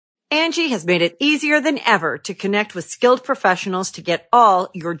Angie has made it easier than ever to connect with skilled professionals to get all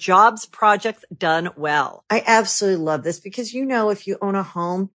your jobs projects done well. I absolutely love this because, if you own a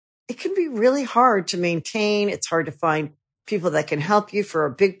home, it can be really hard to maintain. It's hard to find people that can help you for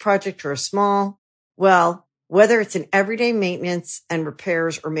a big project or a small. Well, whether it's in everyday maintenance and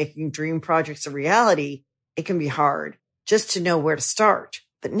repairs or making dream projects a reality, it can be hard just to know where to start.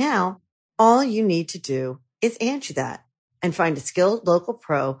 But now all you need to do is Angie that and find a skilled local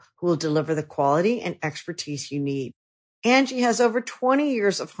pro who will deliver the quality and expertise you need. Angie has over 20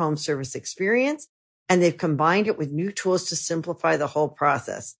 years of home service experience, and they've combined it with new tools to simplify the whole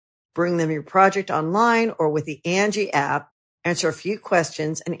process. Bring them your project online or with the Angie app, answer a few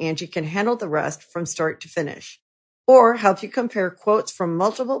questions, and Angie can handle the rest from start to finish. Or help you compare quotes from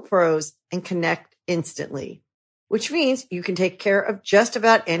multiple pros and connect instantly, which means you can take care of just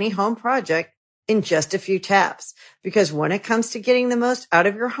about any home project in just a few taps. Because when it comes to getting the most out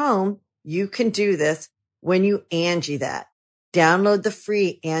of your home, you can do this when you Angie that. Download the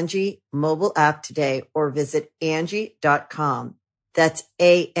free Angie mobile app today or visit Angie.com. That's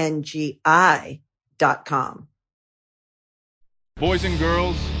ANGI.com. Boys and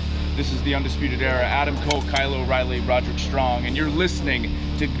girls, this is the Undisputed Era. Adam Cole, Kyle O'Reilly, Roderick Strong, and you're listening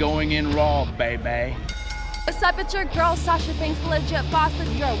to Going In Raw, baby. What's up, it's your girl, Sasha Banks, legit boss,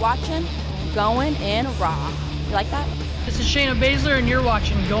 and you're watching Going In Raw. You like that? This is Shayna Baszler, and you're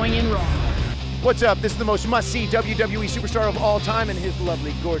watching Going In Raw. What's up? This is the most must-see WWE superstar of all time and his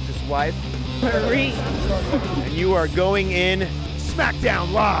lovely, gorgeous wife, Marie. And you are going in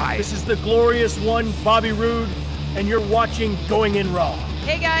SmackDown Live. This is the glorious one, Bobby Roode, and you're watching Going In Raw.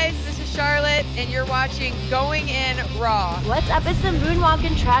 Hey guys, this is Charlotte, and you're watching Going In Raw. What's up? It's the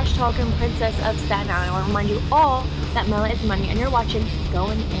moonwalking, trash talking princess of Staten Island. I want to remind you all that Mela is money, and you're watching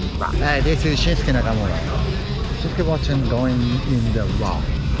Going In Raw. Hi, this is Shinsuke Nakamura. Shinsuke watching Going In the Raw.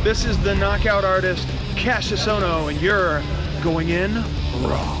 This is the knockout artist, Cassius Ohno, and you're Going In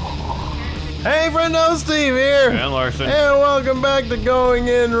Raw. Hey, friendo, Steve here. And Larson. And welcome back to Going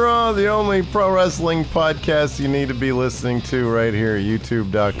In Raw, the only pro wrestling podcast you need to be listening to right here at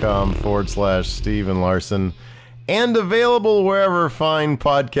youtube.com/Steve and Larson. And available wherever fine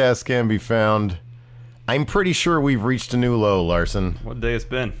podcasts can be found. I'm pretty sure we've reached a new low, Larson. What day it's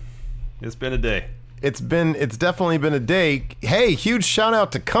been? It's been a day. It's definitely been a day. Hey, huge shout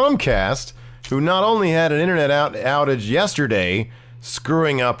out to Comcast, who not only had an internet outage yesterday,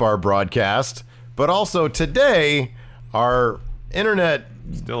 screwing up our broadcast, but also today our internet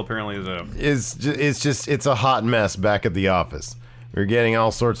still apparently it's a hot mess back at the office. We're getting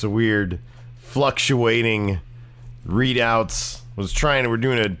all sorts of weird fluctuating readouts. We're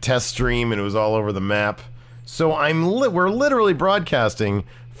doing a test stream and it was all over the map. So we're literally broadcasting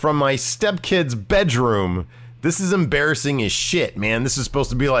from my stepkid's bedroom. This is embarrassing as shit, man. This is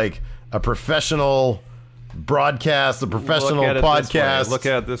supposed to be like a professional broadcast, a professional podcast. Look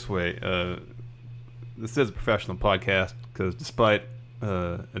at it this way. This is a professional podcast because despite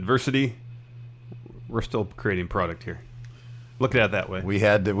adversity, we're still creating product here. Look at it that way. We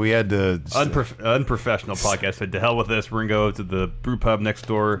had to unprofessional podcast. Said to hell with this. We're gonna go to the brew pub next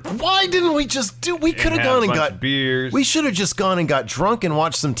door. Why didn't we just do? We could have gone and got beers. We should have just gone and got drunk and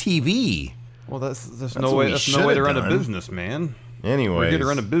watched some TV. Well, there's no way to run a business, man. Anyways, we're here to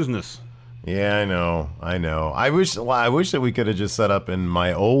run a business. Yeah, I know. I wish that we could have just set up in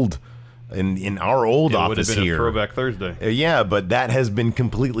my old, in our old office here. It would have been here. A Throwback Thursday. Yeah, but that has been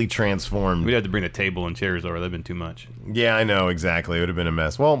completely transformed. We had to bring a table and chairs over. That'd been too much. Yeah, I know exactly. It would have been a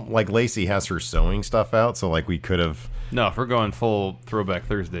mess. Well, like Lacey has her sewing stuff out, so like we could have. No, if we're going full Throwback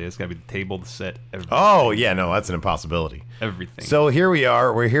Thursday, it's got to be the table, the set, everything. Oh yeah, no, that's an impossibility. Everything. So here we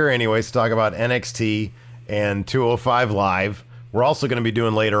are. We're here anyways to talk about NXT and 205 Live. We're also going to be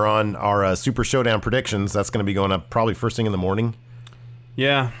doing later on our Super Showdown predictions. That's going to be going up probably first thing in the morning.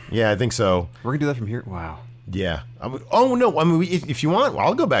 Yeah. Yeah, I think so. We're going to do that from here? Wow. Yeah. Oh, no. I mean, if you want,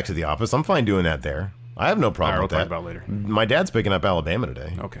 I'll go back to the office. I'm fine doing that there. I have no problem with that. We'll talk about it later. My dad's picking up Alabama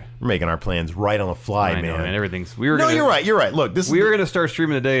today. Okay. We're making our plans right on the fly, I man. know, man. Everything's... You're right. You're right. Look, we were going to start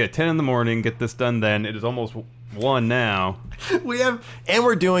streaming today at 10 in the morning, get this done then. It is almost 1 now.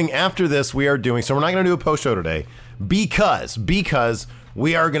 We're doing, after this, we are doing, so we're not going to do a post show today because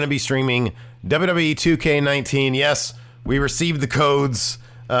we are going to be streaming WWE 2K19. Yes, we received the codes.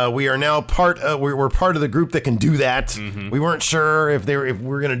 We are now we're part of the group that can do that. Mm-hmm. We weren't sure if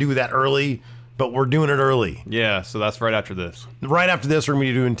we're going to do that early, but we're doing it early. Yeah, so that's right after this. Right after this, we're going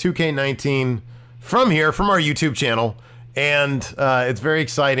to be doing 2K19 from our YouTube channel. And it's very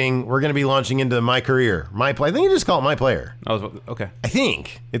exciting. We're going to be launching into My Career. I think you just call it My Player. Okay. I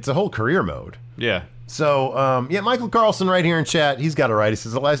think. It's a whole career mode. Yeah. So, Michael Carlson right here in chat, he's got it right. He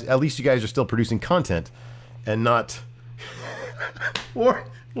says, at least you guys are still producing content and not...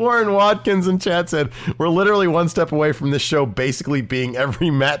 Warren Watkins in chat said, we're literally one step away from this show basically being every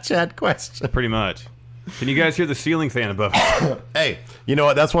Matt Chat question. Pretty much. Can you guys hear the ceiling fan above us? Hey, you know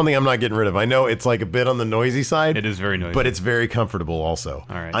what? That's one thing I'm not getting rid of. I know it's like a bit on the noisy side. It is very noisy. But it's very comfortable also.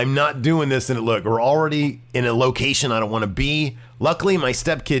 All right. I'm not doing this, and look, we're already in a location I don't want to be. Luckily, my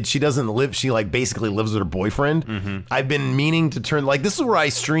stepkid, she doesn't live, she like basically lives with her boyfriend. Mm-hmm. I've been meaning to turn, like this is where I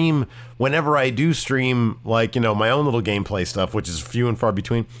stream whenever I do stream, like, you know, my own little gameplay stuff, which is few and far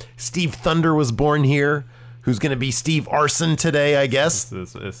between. Steve Thunder was born here. Who's going to be Steve Arson today, I guess.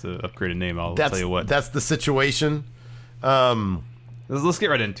 It's an upgraded name, I'll tell you what. That's the situation. Let's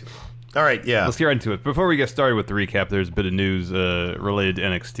get right into it. All right, yeah. Let's get right into it. Before we get started with the recap, there's a bit of news related to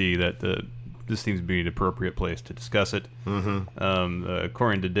NXT that this seems to be an appropriate place to discuss it. Mm-hmm.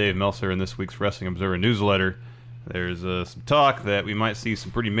 According to Dave Meltzer in this week's Wrestling Observer newsletter, there's some talk that we might see some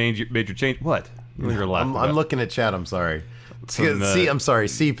pretty major change. What? You're laughing. I'm looking at chat, I'm sorry. Some, I'm sorry.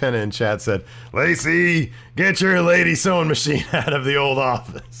 C. Penna in chat said, Lacey, get your lady sewing machine out of the old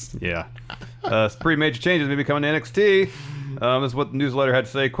office. Yeah. Some pretty major changes may be coming to NXT. This is what the newsletter had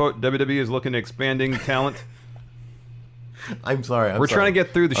to say. Quote, WWE is looking at expanding talent. I'm sorry. We're trying to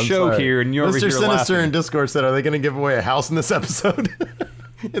get through the show here, and you're over here Mr. Sinister laughing. in Discord said, are they going to give away a house in this episode?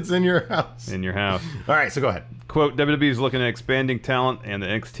 It's in your house. In your house. All right, so go ahead. Quote, WWE is looking at expanding talent and the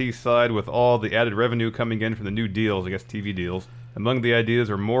NXT side with all the added revenue coming in from the new deals, I guess TV deals. Among the ideas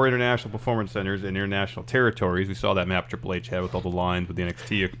are more international performance centers and international territories. We saw that map Triple H had with all the lines with the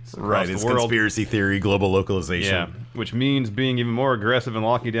NXT across right, the it's world. Conspiracy theory, global localization. Yeah, which means being even more aggressive and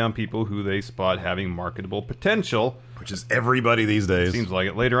locking down people who they spot having marketable potential. Which is everybody these days. Seems like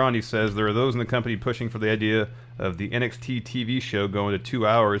it. Later on, he says, there are those in the company pushing for the idea of the NXT TV show going to 2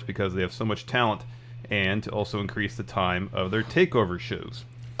 hours because they have so much talent, and to also increase the time of their takeover shows.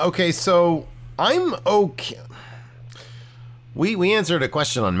 Okay, so I'm okay. We answered a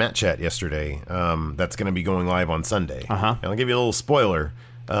question on Matt Chat yesterday that's going to be going live on Sunday. Uh-huh. And I'll give you a little spoiler.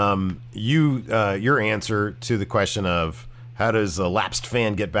 Your answer to the question of how does a lapsed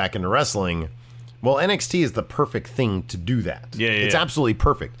fan get back into wrestling? Well, NXT is the perfect thing to do that. Yeah. It's absolutely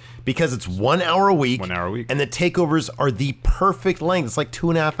perfect because it's 1 hour a week. 1 hour a week. And the takeovers are the perfect length. It's like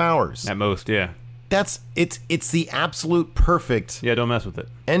 2.5 hours. At most, yeah. It's the absolute perfect. Yeah, don't mess with it.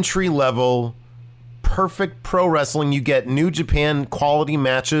 Entry level, perfect pro wrestling. You get New Japan quality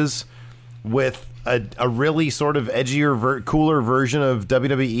matches with a really sort of edgier, cooler version of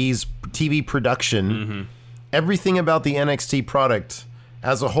WWE's TV production. Mm-hmm. Everything about the NXT product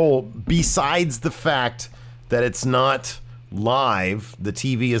as a whole, besides the fact that it's not live, the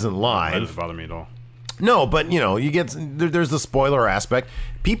TV isn't live. That doesn't bother me at all. No, but, you know, there's the spoiler aspect.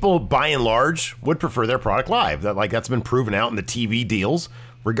 People, by and large, would prefer their product live. That's been proven out in the TV deals,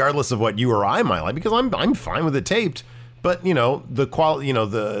 regardless of what you or I might like, because I'm fine with it taped. But, you know, the quality, you know,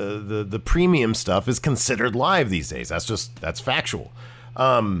 the premium stuff is considered live these days. That's factual.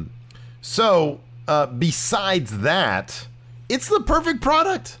 Besides that, it's the perfect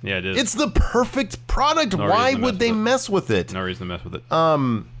product. Yeah, it is. It's the perfect product. Why would they mess with it? No reason to mess with it.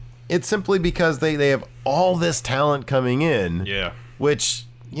 It's simply because they have all this talent coming in. Yeah. Which,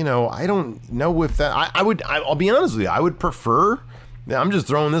 you know, I don't know if that... I'll be honest with you. I would prefer... I'm just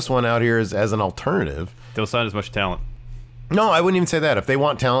throwing this one out here as an alternative. Don't sign as much talent. No, I wouldn't even say that. If they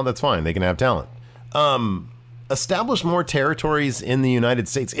want talent, that's fine. They can have talent. Establish more territories in the United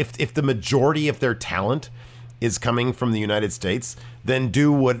States. If the majority of their talent is coming from the United States, then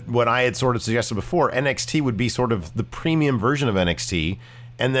do what I had sort of suggested before. NXT would be sort of the premium version of NXT,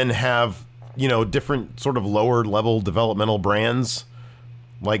 and then have, you know, different sort of lower level developmental brands,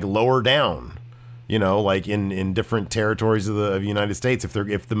 like lower down, you know, like in different territories of the United States,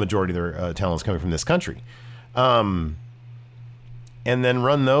 if the majority of their talent is coming from this country, and then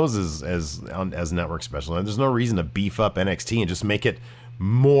run those as network special. And there's no reason to beef up NXT and just make it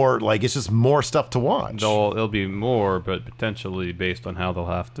more like it's just more stuff to watch. It'll be more, but potentially based on how they'll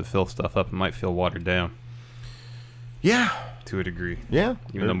have to fill stuff up, it might feel watered down. Yeah, to a degree. Yeah,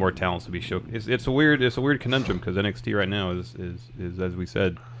 even though more talents will be shown. It's a weird conundrum because NXT right now is as we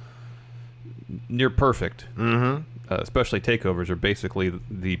said near perfect. Mm-hmm. Especially takeovers are basically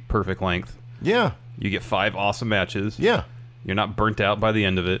the perfect length. Yeah, you get 5 awesome matches. Yeah, you're not burnt out by the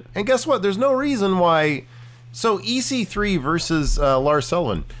end of it. And guess what? There's no reason why. So EC3 versus Lars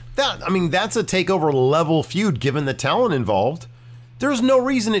Sullivan. That's a takeover level feud given the talent involved. There's no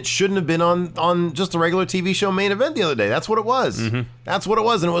reason it shouldn't have been on just a regular TV show main event the other day. That's what it was. Mm-hmm. That's what it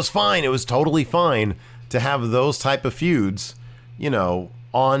was, and it was fine. It was totally fine to have those type of feuds, you know,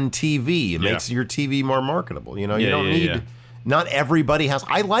 on TV. It makes your TV more marketable. You know, you don't need. Not everybody has.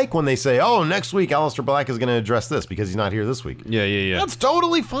 I like when they say, "Oh, next week Aleister Black is going to address this because he's not here this week." Yeah. That's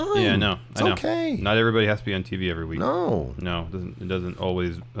totally fine. Yeah, no, it's okay. Not everybody has to be on TV every week. No, it doesn't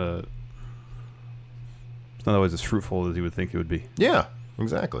always. It's not always as fruitful as you would think it would be. Yeah,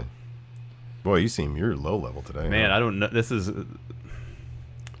 exactly. Boy, you're low level today. Man, I don't know. It's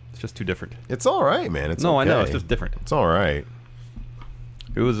just too different. It's all right, man. It's okay. I know. It's just different. It's all right.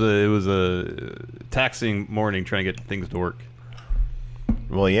 It was a taxing morning trying to get things to work.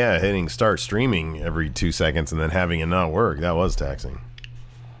 Well, yeah, hitting start streaming every 2 seconds and then having it not work, that was taxing.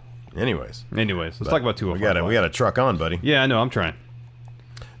 Anyways, let's talk about 205 We got a truck on, buddy. Yeah, I know, I'm trying.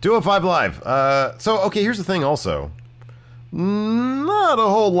 205 Live. So, okay, here's the thing also. Not a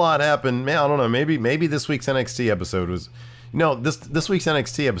whole lot happened. Man, I don't know, maybe this week's NXT episode was... this week's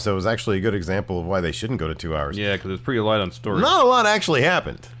NXT episode was actually a good example of why they shouldn't go to 2 hours. Yeah, because it was pretty light on story. Not a lot actually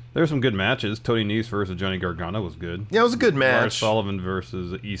happened. There were some good matches. Tony Nese versus Johnny Gargano was good. Yeah, it was a good match. Lars Sullivan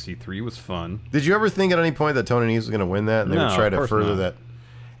versus EC3 was fun. Did you ever think at any point that Tony Nese was going to win that? And they would try to further that.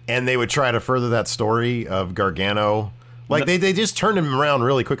 And they would try to further that story of Gargano. Like, they just turned him around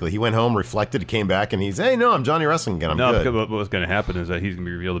really quickly. He went home, reflected, came back, and he's, hey, no, I'm Johnny Wrestling again. I'm good. No, what was going to happen is that he's going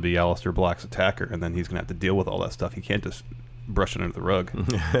to be revealed to be Aleister Black's attacker, and then he's going to have to deal with all that stuff. He can't just brush it under the rug,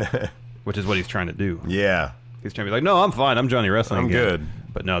 which is what he's trying to do. Yeah. He's trying to be like, no, I'm fine. I'm Johnny Wrestling I'm again. good.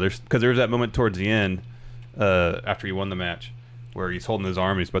 But no, there's that moment towards the end after he won the match where he's holding his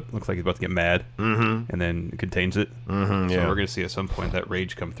arm. Looks like he's about to get mad, and then contains it. So we're going to see at some point that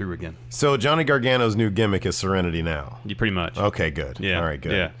rage come through again. So Johnny Gargano's new gimmick is Serenity now. Yeah, pretty much. Okay, good. Yeah. All right,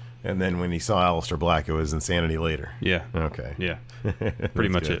 good. Yeah. And then when he saw Aleister Black, it was Insanity later. Yeah. Okay. Yeah. Pretty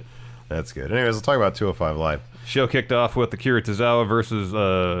much good. it. That's good. Anyways, let's talk about 205 Live. Show kicked off with Akira Tozawa versus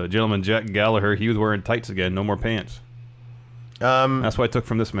gentleman Jack Gallagher. He was wearing tights again, no more pants. That's what I took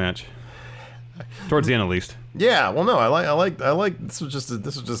from this match. Towards the end, at least. Yeah. Well, no, I like. This was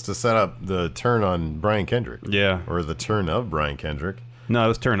just to set up the turn on Brian Kendrick. Yeah. Or the turn of Brian Kendrick. No, it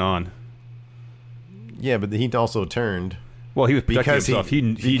was turn on. Yeah, but he also turned. Well, he was protecting himself. He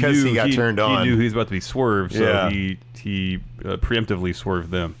knew he got turned on. He knew he was about to be swerved, so he preemptively swerved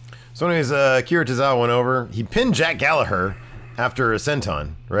them. So, anyways, Akira Tozawa went over. He pinned Jack Gallagher after a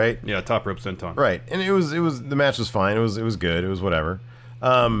senton, right? Yeah, top rope senton. Right, and it was the match was fine. It was good. It was whatever.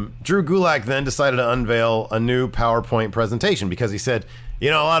 Drew Gulak then decided to unveil a new PowerPoint presentation because he said, a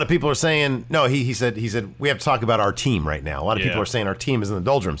lot of people are saying no. He said we have to talk about our team right now. A lot of people are saying our team is in the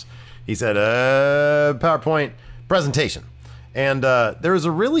doldrums. He said PowerPoint presentation. And there was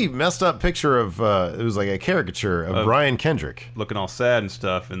a really messed up picture of, it was like a caricature of Brian Kendrick. Looking all sad and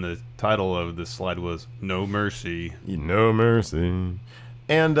stuff, and the title of this slide was No Mercy. No Mercy.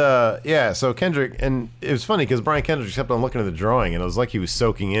 And, so Kendrick, and it was funny because Brian Kendrick kept on looking at the drawing, and it was like he was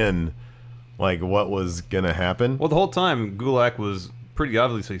soaking in, like, what was going to happen. Well, the whole time, Gulak was pretty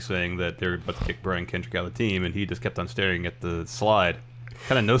obviously saying that they were about to kick Brian Kendrick out of the team, and he just kept on staring at the slide.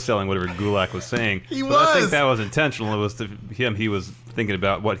 Kind of no-selling whatever Gulak was saying. I think that was intentional. It was to him. He was thinking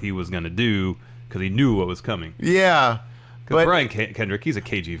about what he was going to do because he knew what was coming. Yeah, because Brian Kendrick, he's a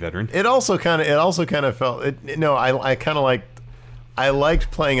KG veteran. It also kind of felt. I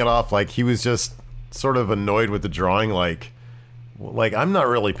liked playing it off like he was just sort of annoyed with the drawing, like I'm not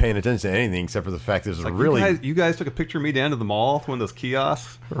really paying attention to anything except for the fact there's like really... You guys took a picture of me down to the mall for one of those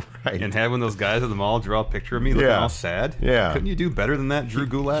kiosks? Right. And had one of those guys at the mall draw a picture of me looking all sad? Yeah. Couldn't you do better than that, Drew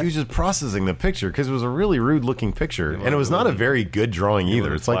Gulak? He was just processing the picture because it was a really rude-looking picture. And it was not a very good drawing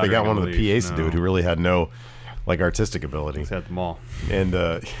either. It's like they got one of the PAs to do it who really had no artistic ability. He's at the mall. And,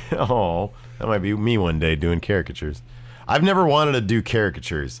 that might be me one day doing caricatures. I've never wanted to do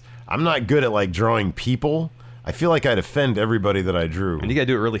caricatures. I'm not good at, drawing people. I feel like I'd offend everybody that I drew. And you gotta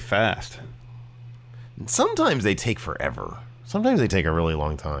do it really fast. Sometimes they take forever. Sometimes they take a really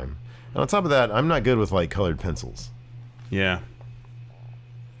long time. And on top of that, I'm not good with colored pencils. Yeah.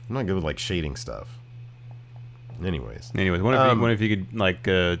 I'm not good with shading stuff. Anyways, what if you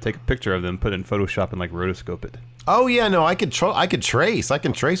could take a picture of them, put it in Photoshop, and rotoscope it? Oh yeah, no, I could trace. I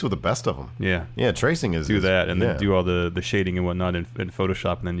can trace with the best of them. Yeah, tracing is that, and then do all the shading and whatnot in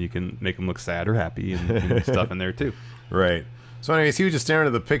Photoshop, and then you can make them look sad or happy and stuff in there too. Right. So anyways, he was just staring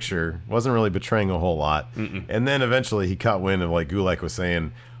at the picture, wasn't really betraying a whole lot, and then eventually he caught wind of Gulak was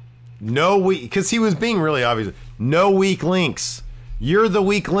saying, because he was being really obvious. No weak links. You're the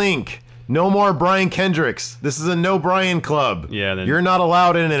weak link. No more Brian Kendricks. This is a no Brian club. Yeah, you're not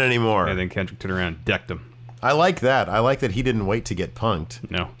allowed in it anymore. And then Kendrick turned around and decked him. I like that. I like that he didn't wait to get punked.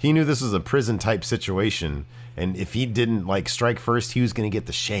 No. He knew this was a prison-type situation, and if he didn't, strike first, he was going to get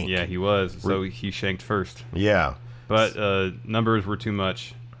the shank. Yeah, he was. So he shanked first. Yeah. But numbers were too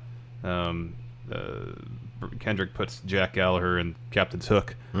much. Kendrick puts Jack Gallagher in Captain's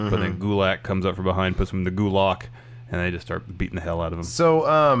Hook, but then Gulak comes up from behind, puts him in the Gulak, and they just start beating the hell out of him.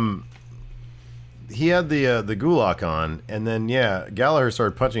 So, he had the Gulak on, and then, Gallagher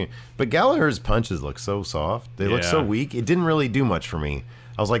started punching. But Gallagher's punches look so soft. They look so weak. It didn't really do much for me.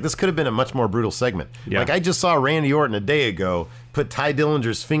 I was like, this could have been a much more brutal segment. Yeah. Like, I just saw Randy Orton a day ago put Ty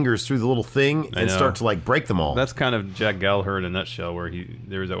Dillinger's fingers through the little thing and start to, like, break them all. That's kind of Jack Gallagher in a nutshell, where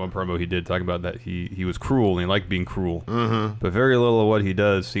there was that one promo he did talking about that he was cruel, and he liked being cruel. But very little of what he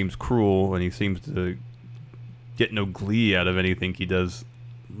does seems cruel, and he seems to get no glee out of anything he does,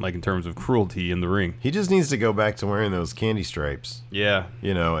 like in terms of cruelty in the ring. He just needs to go back to wearing those candy stripes. Yeah.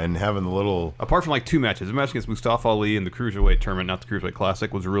 You know, and having the little... Apart from like 2 matches. The match against Mustafa Ali in the Cruiserweight tournament, not the Cruiserweight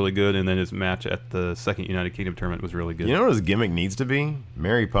Classic, was really good, and then his match at the second United Kingdom tournament was really good. You know what his gimmick needs to be?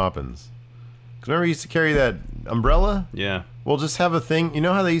 Mary Poppins. Because remember he used to carry that umbrella? Yeah. Well, just have a thing. You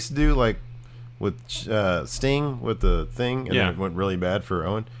know how they used to do, like, with Sting with the thing, and then it went really bad for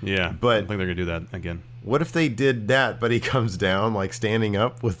Owen? Yeah. But I don't think they're going to do that again. What if they did that, but he comes down, like, standing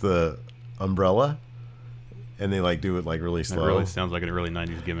up with the umbrella, and they, like, do it, like, really slow? It really sounds like a really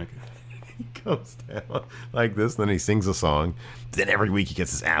 90s gimmick. He comes down like this, then he sings a song. Then every week he gets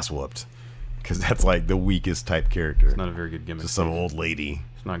his ass whooped. Because that's, like, the weakest type character. It's not a very good gimmick. Just some old lady.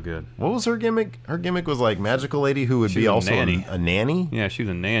 It's not good. What was her gimmick? Her gimmick was, like, magical lady who would be also a nanny? Yeah, she was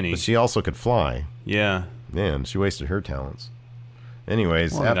a nanny. But she also could fly. Yeah. Man, she wasted her talents.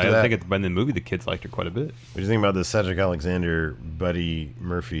 Anyways, well, after I that... think in the movie the kids liked her quite a bit. What do you think about the Cedric Alexander Buddy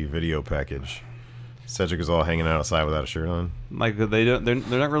Murphy video package? Cedric is all hanging outside without a shirt on. Like they're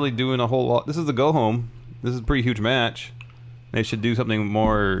not really doing a whole lot. This is the go home. This is a pretty huge match. They should do something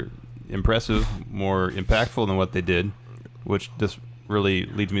more impressive, more impactful than what they did, which just really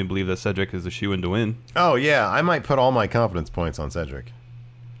leads me to believe that Cedric is the shoe-in to win. Oh yeah, I might put all my confidence points on Cedric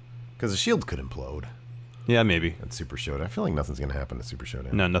because the Shield could implode. Yeah, maybe. At Super Showdown. I feel like nothing's going to happen at Super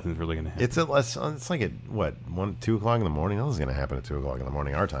Showdown. No, nothing's really going to happen. It's like at, what, 1, 2 o'clock in the morning? Nothing's going to happen at 2 o'clock in the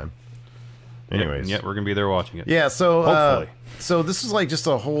morning, our time. Anyways. Yeah, we're going to be there watching it. Yeah, so... Hopefully. So this is like just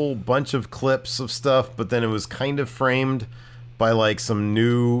a whole bunch of clips of stuff, but then it was kind of framed by like some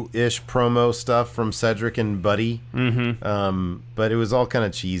new-ish promo stuff from Cedric and Buddy. But it was all kind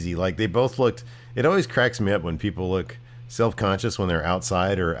of cheesy. Like, they both looked... It always cracks me up when people look self-conscious when they're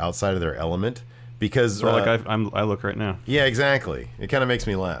outside or outside of their element. Because like I look right now. Yeah, exactly. It kind of makes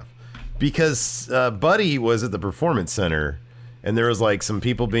me laugh because Buddy was at the Performance Center, and there was like some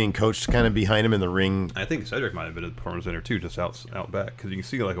people being coached kind of behind him in the ring. I think Cedric might have been at the Performance Center too, just out back, because you can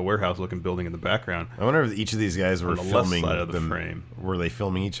see like a warehouse-looking building in the background. I wonder if each of these guys were filming left side of the them. frame. Were they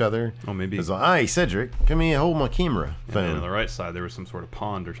filming each other? Oh, maybe. It was like, "Hey, Cedric, come here, hold my camera." And then on the right side, there was some sort of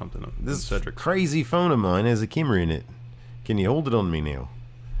pond or something. This Cedric. crazy phone of mine has a camera in it. Can you hold it on me now?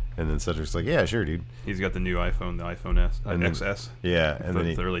 And then Cedric's like, "Yeah, sure, dude." He's got the new iPhone, the iPhone XS. Yeah, and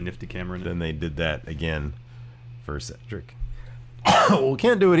then the really nifty camera in it. Then they did that again for Cedric. Well, we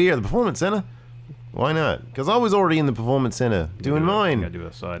can't do it here at the Performance Center. Why not? Because I was already in the Performance Center doing mine. Gotta do it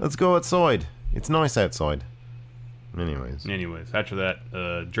outside. Let's go outside. It's nice outside. Anyways, after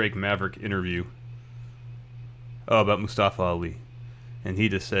that, Drake Maverick interview about Mustafa Ali, and he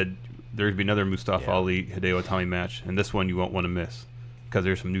just said there'd be another Mustafa Ali Hideo Itami match, and this one you won't want to miss because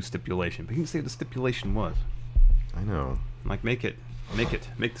there's some new stipulation. But he didn't say what the stipulation was. I know. Like, make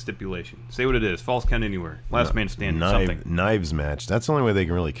the stipulation. Say what it is. False count anywhere. Last man standing. Something. Knives match. That's the only way they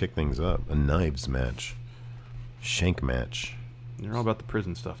can really kick things up. A knives match. Shank match. They're all about the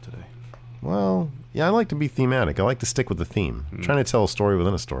prison stuff today. Well, yeah, I like to be thematic. I like to stick with the theme. I'm trying to tell a story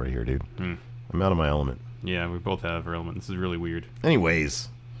within a story here, dude. I'm out of my element. Yeah, we both have our element. This is really weird. Anyways,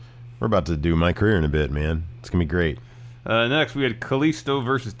 we're about to do my career in a bit, man. It's going to be great. Next, we had Kalisto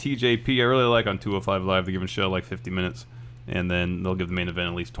versus TJP. I really like on 205 Live. They give a show like 50 minutes, and then they'll give the main event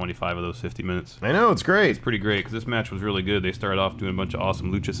at least 25 of those 50 minutes. I know, it's great. It's pretty great, because this match was really good. They started off doing a bunch of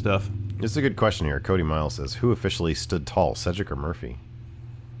awesome lucha stuff. This is a good question here. Cody Miles says, who officially stood tall, Cedric or Murphy?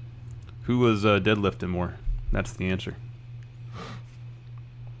 Who was deadlifting more? That's the answer.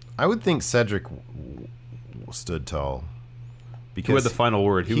 I would think Cedric stood tall. Because who had the final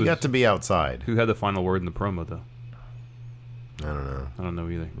word? He got to be outside. Who had the final word in the promo, though? I don't know. I don't know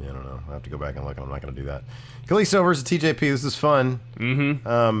either. Yeah, I don't know. I have to go back and look, and I'm not going to do that. Kalisto versus TJP. This is fun.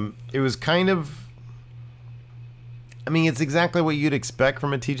 It was kind of... I mean, it's exactly what you'd expect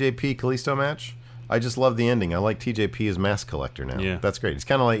from a TJP Kalisto match. I just love the ending. I like TJP as mask collector now. Yeah. That's great. It's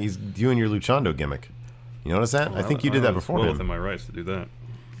kind of like he's doing your Luchando gimmick. You notice that? I think you did that before well him. within my rights to do that.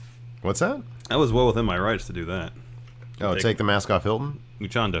 What's that? I was well within my rights to do that. Oh, take the mask off Hilton?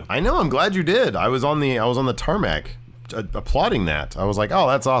 Luchando. I know. I'm glad you did. I was on the tarmac applauding that. I was like, oh,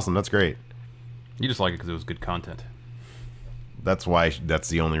 that's awesome. That's great. You just like it because it was good content. That's why. That's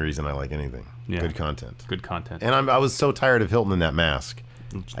the only reason I like anything. Yeah. Good content. Good content. And I was so tired of Hilton in that mask.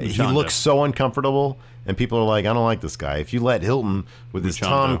 He Luchando. looks so uncomfortable, and people are like, I don't like this guy. If you let Hilton, with his Luchando.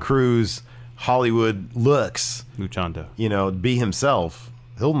 Tom Cruise Hollywood looks, Luchando. Be himself,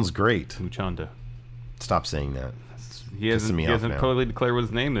 Hilton's great. Luchando. Stop saying that. He hasn't totally declared what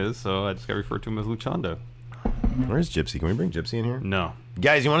his name is, so I just got to refer to him as Luchando. Where's Gypsy? Can we bring Gypsy in here? No.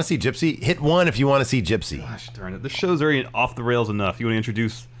 Guys, you want to see Gypsy? Hit 1 if you want to see Gypsy. Gosh darn it. This show's already off the rails enough. You want to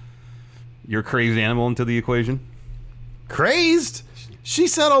introduce your crazed animal into the equation? Crazed? She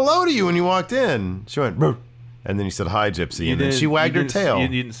said hello to you when you walked in. She went, "Brr," and then you said, hi, Gypsy, and then she wagged her tail. You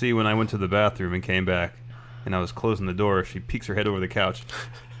didn't see when I went to the bathroom and came back, and I was closing the door, she peeks her head over the couch.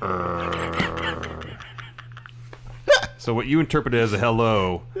 So what you interpreted as a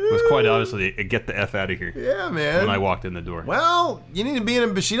hello was quite obviously a get the F out of here. Yeah, man. When I walked in the door. Well, you need to be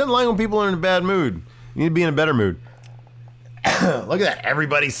but she doesn't like when people are in a bad mood. You need to be in a better mood. Look at that.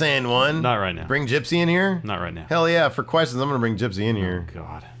 Everybody saying one. Not right now. Bring Gypsy in here? Not right now. Hell yeah. For questions, I'm going to bring Gypsy in here. Oh,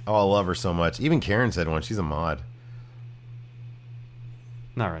 God. Oh, I love her so much. Even Karen said one. She's a mod.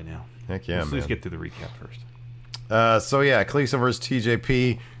 Not right now. Heck yeah, Let's man. just get through the recap first. So yeah, Kalisto versus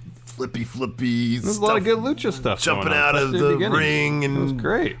TJP. Flippy. There's a lot of good lucha stuff Jumping going on, out of especially the at the ring. And it was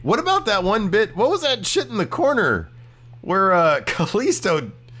great. What about that one bit? What was that shit in the corner? Where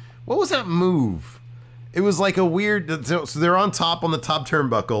Kalisto... What was that move? It was like a weird... So they're on the top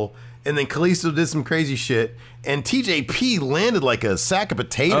turnbuckle, and then Kalisto did some crazy shit, and TJP landed like a sack of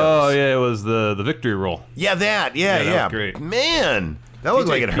potatoes. Oh, yeah, it was the victory roll. Yeah, that. Yeah. That was great. Man, that looked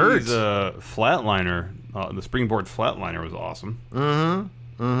like it hurt. TJP's flatliner, the springboard flatliner was awesome.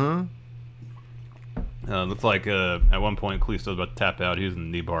 Looked like at one point Kalisto was about to tap out. He was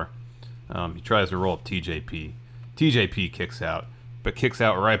in the knee bar. He tries to roll up TJP. TJP kicks out, but kicks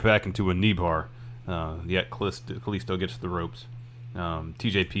out right back into a knee bar. Yet Kalisto gets the ropes.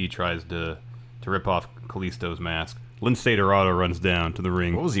 TJP tries to rip off Kalisto's mask. Lince Dorado runs down to the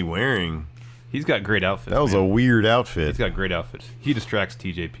ring. What was he wearing? He's got great outfits. That was a weird outfit. He's got great outfits. He distracts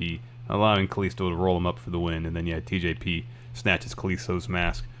TJP, allowing Kalisto to roll him up for the win, and then TJP snatches Kalisto's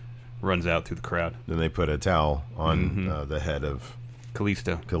mask, runs out through the crowd. Then they put a towel on the head of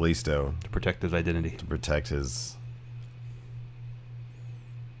Kalisto to protect his identity. To protect his...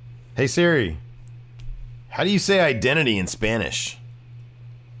 Hey Siri, how do you say identity in Spanish?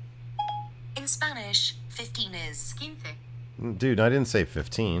 In Spanish, 15 is 15. Dude, I didn't say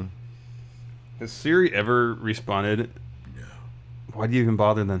 15. Has Siri ever responded? No. Why do you even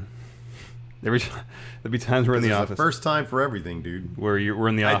bother then? There'll be times we're in the office. The first time for everything, dude. We're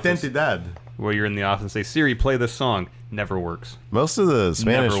in the office. Identidad. Where you're in the office and say, Siri, play this song. Never works. Most of the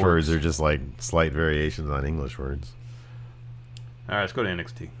Spanish words are just like slight variations on English words. All right, let's go to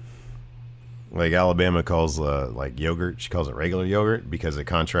NXT. Like Alabama calls like yogurt, she calls it regular yogurt because it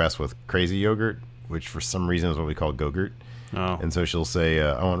contrasts with crazy yogurt, which for some reason is what we call go-gurt. Oh. And so she'll say,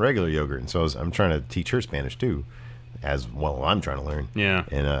 I want regular yogurt. And so I'm trying to teach her Spanish too, as well I'm trying to learn. Yeah.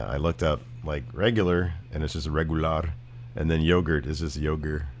 And I looked up like regular, and it's just regular. And then yogurt is just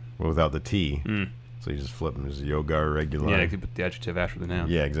yogurt without the T. So you just flip them. There's yoga regular. Yeah, you can put the adjective after the noun.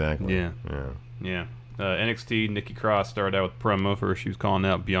 Yeah, exactly. Yeah. NXT, Nikki Cross started out with promo first. She was calling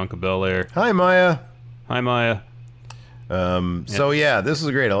out Bianca Belair. Hi, Maya. So yeah, this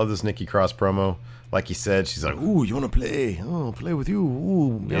was great. I love this Nikki Cross promo. Like he said, she's like, "Ooh, you want to play? Oh, play with you.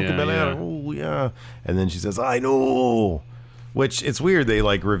 Ooh, Bianca Belair. Oh, yeah." And then she says, "I know." Which it's weird. They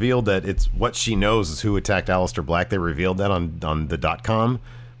like revealed that it's what she knows is who attacked Aleister Black. They revealed that on the .com,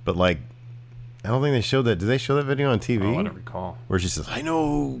 but like, I don't think they showed that. Did they show that video on TV? Oh, I don't recall. Where she says, "I know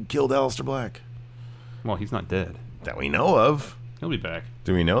who killed Aleister Black." Well, he's not dead. That we know of. He'll be back.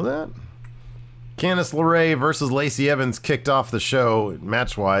 Do we know that? Candice LeRae versus Lacey Evans kicked off the show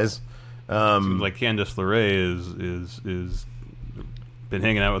match-wise. Seems like Candice LeRae is been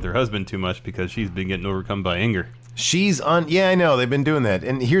hanging out with her husband too much because she's been getting overcome by anger. Yeah, I know. They've been doing that.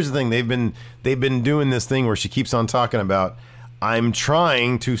 And here's the thing. They've been doing this thing where she keeps on talking about, I'm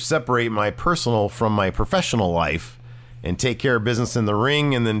trying to separate my personal from my professional life and take care of business in the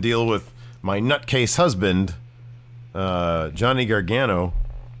ring and then deal with my nutcase husband, Johnny Gargano,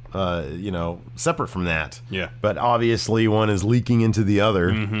 separate from that. Yeah. But obviously one is leaking into the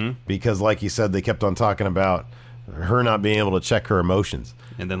other because, like you said, they kept on talking about her not being able to check her emotions.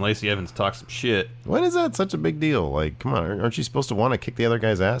 And then Lacey Evans talks some shit. When is that such a big deal? Like, come on, aren't you supposed to want to kick the other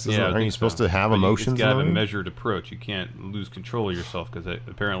guy's ass? Aren't you supposed to have emotions? You got to have a measured approach. You can't lose control of yourself because it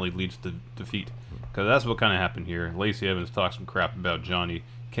apparently leads to defeat. Because that's what kind of happened here. Lacey Evans talks some crap about Johnny.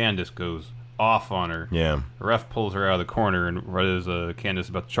 Candice goes off on her. Yeah. The ref pulls her out of the corner, and right as Candice is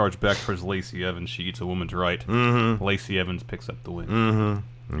about to charge back towards Lacey Evans, she eats a woman's right. Mm-hmm. Lacey Evans picks up the win.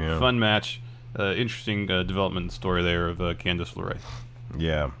 Mm-hmm. Yeah. Fun match. Interesting development story there of Candice LeRae.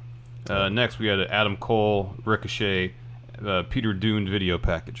 Yeah. Next, we had Adam Cole, Ricochet, Peter Dunne video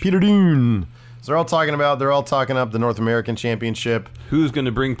package. Peter Dunne. So they're all talking up the North American Championship. Who's going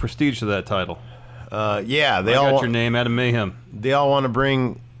to bring prestige to that title? Yeah, they I all got your name, Adam Mayhem. They all want to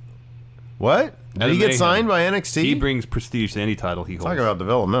bring. What? Did Adam he get Mayhem. signed by NXT? He brings prestige to any title he holds. Talk about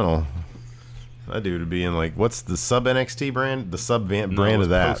developmental. That dude would be in like, what's the sub NXT brand? The sub brand of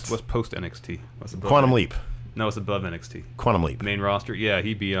that. What's post NXT? What's above Quantum NXT? Leap. No, it's above NXT. Quantum Leap. Main roster? Yeah,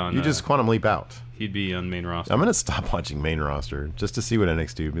 he'd be on. You just Quantum Leap out. He'd be on main roster. I'm going to stop watching main roster just to see what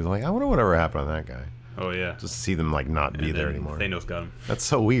NXT would be like. I wonder whatever happened to that guy. Oh, yeah. Just to see them like not be there anymore. Thanos got him. That's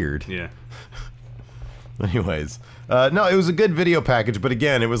so weird. Yeah. Anyways, no, it was a good video package, but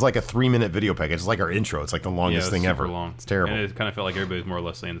again, it was like a 3-minute video package. It's like our intro. It's like the longest thing ever. Long. It's terrible. And it kind of felt like everybody's more or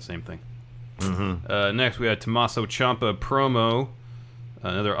less saying the same thing. Mm-hmm. Next, we had Tommaso Ciampa promo,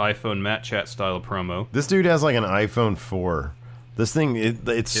 another iPhone Matt Chat style promo. This dude has like an iPhone 4. This thing,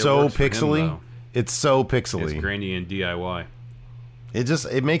 it's so works for him, pixely. though. It's so pixely. It's grainy and DIY.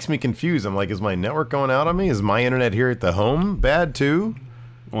 It makes me confused. I'm like, is my network going out on me? Is my internet here at the home bad too?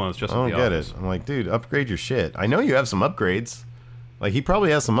 Well, it's just I don't get it. I'm like, dude, upgrade your shit. I know you have some upgrades. Like, he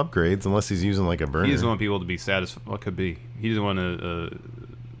probably has some upgrades, unless he's using like a burner. He doesn't want people to be satisfied. What could be? He doesn't want to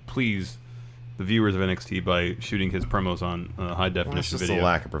please the viewers of NXT by shooting his promos on high definition It's just video. a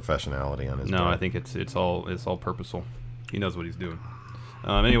lack of professionality on his No, part. I think it's all purposeful. He knows what he's doing.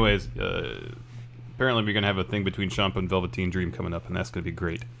 Anyways, apparently we're gonna have a thing between Ciampa and Velveteen Dream coming up, and that's gonna be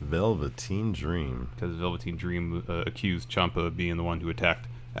great. Velveteen Dream, because Velveteen Dream accused Ciampa of being the one who attacked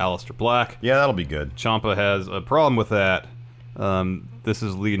Aleister Black. Yeah, that'll be good. Ciampa has a problem with that. This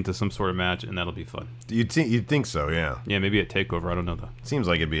is leading to some sort of match, and that'll be fun. You'd think so, yeah. Yeah, maybe a takeover. I don't know though. Seems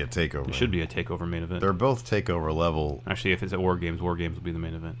like it'd be a takeover. It should be a takeover main event. They're both takeover level. Actually, if it's at War Games will be the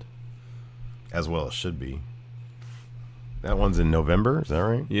main event. As well as should be. That one's in November, is that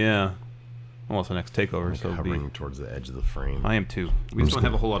right? Yeah. Almost the next takeover. I'm So hovering towards the edge of the frame. I am too. We just don't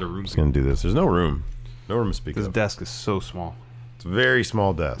have a whole lot of room. I'm just gonna do this. There's no room. No room to speak This of. desk is so small. It's a very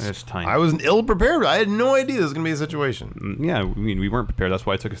small desk. It's tiny. I was ill prepared. I had no idea this was gonna be a situation. Yeah, I mean, we weren't prepared. That's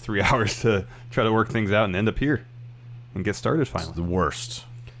why it took us 3 hours to try to work things out and end up here and get started finally. It's the worst.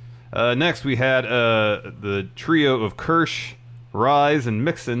 Next, we had the trio of Kirsch, Rise, and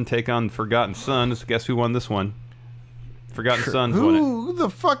Mixon take on Forgotten Sons. Guess who won this one? Forgotten Sons won it. Who the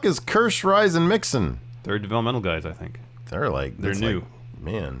fuck is Kirsch, Rise, and Mixon? They're developmental guys, I think. They're like... They're it's new. like,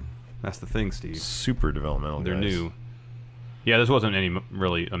 man. That's the thing, Steve. Super developmental They're guys. new. Yeah, this wasn't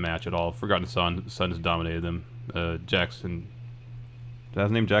really a match at all. Forgotten Sons dominated them. Jackson... Is that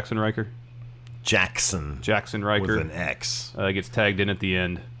his name? Jackson Riker? Jackson Riker. with an X. Gets tagged in at the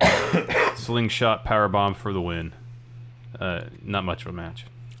end. Slingshot powerbomb for the win. Not much of a match.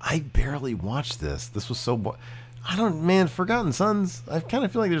 I barely watched this. This was so... Man, Forgotten Sons, I kind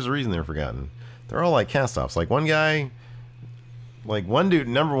of feel like there's a reason they're forgotten. They're all like cast-offs. Like one guy... Like one dude,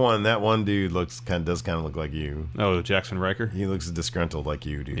 number one, that one dude does kind of look like you. Oh, Jackson Riker? He looks disgruntled like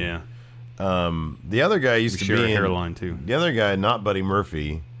you, dude. Yeah. The other guy used to share be a in... hairline, too. The other guy, not Buddy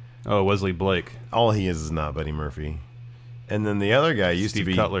Murphy. Oh, Wesley Blake. All he is not Buddy Murphy. And then the other guy used Steve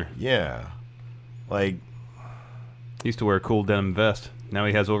to be... Cutler. Yeah. Like... He used to wear a cool denim vest. Now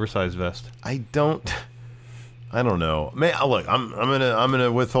he has oversized vest. I don't know. Man, look, I'm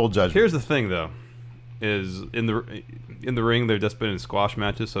gonna withhold judgment. Here's the thing, though, is in the ring they've just been in squash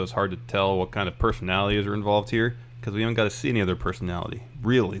matches, so it's hard to tell what kind of personalities are involved here because we haven't got to see any other personality.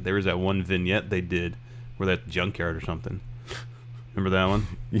 Really, there was that one vignette they did where that junkyard or something. Remember that one?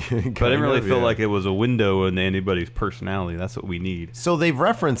 Yeah, but I didn't really feel like it was a window into anybody's personality. That's what we need. So they've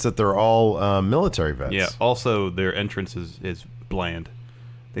referenced that they're all military vets. Yeah. Also, their entrance is bland.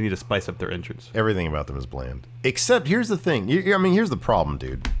 They need to spice up their entrance. Everything about them is bland. Except, here's the thing. Here's the problem,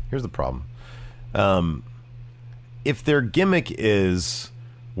 dude. Here's the problem. If their gimmick is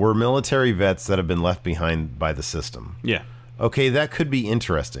we're military vets that have been left behind by the system. Yeah. Okay, that could be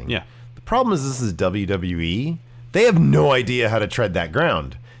interesting. Yeah. The problem is this is WWE. They have no idea how to tread that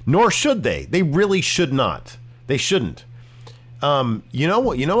ground. Nor should they. They really should not. They shouldn't. You know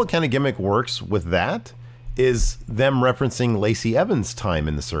what kind of gimmick works with that? Is them referencing Lacey Evans' time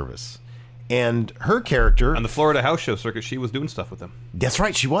in the service. And her character... On the Florida house show circuit, she was doing stuff with them. That's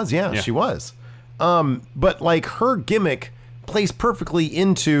right, she was, yeah. She was. But, like, her gimmick plays perfectly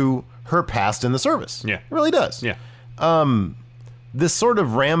into her past in the service. Yeah. It really does. Yeah. This sort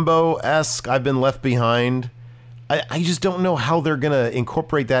of Rambo-esque, I've been left behind, I just don't know how they're gonna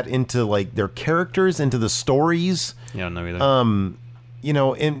incorporate that into like their characters, into the stories. Yeah, I don't know either. You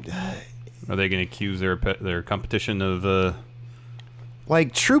know, and are they going to accuse their competition of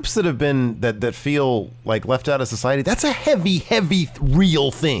like troops that have been that feel like left out of society? That's a heavy,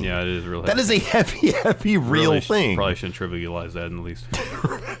 real thing. Yeah, it is real. That is a heavy, real thing. Probably shouldn't trivialize that in the least.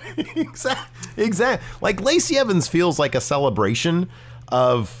 Exactly. Like Lacey Evans feels like a celebration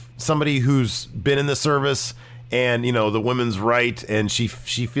of somebody who's been in the service, and you know the women's right, and she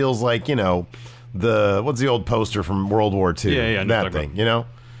feels like, you know, what's the old poster from World War II? Yeah, that thing. You know,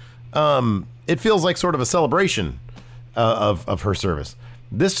 it feels like sort of a celebration of her service.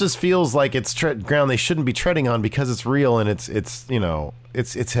 This just feels like it's ground they shouldn't be treading on because it's real, and it's you know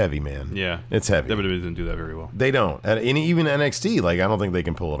it's heavy, man. Yeah, it's heavy. WWE doesn't do that very well. They don't, and even NXT, like I don't think they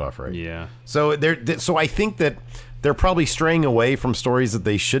can pull it off right. Yeah. So so I think that they're probably straying away from stories that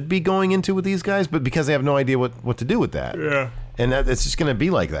they should be going into with these guys, but because they have no idea what to do with that. Yeah. And it's just going to be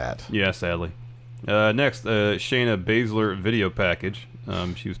like that. Yeah, sadly. Next, Shayna Baszler video package.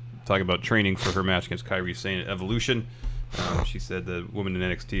 She was talking about training for her match against Kairi Sane at Evolution. She said the women in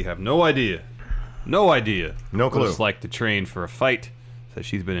NXT have no idea No what clue. it's like to train for a fight. So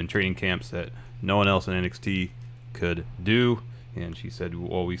she's been in training camps that no one else in NXT could do. And she said,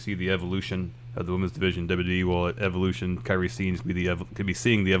 well, we see the evolution of the women's division, WWE. Well, at Evolution, Kairi Sane could be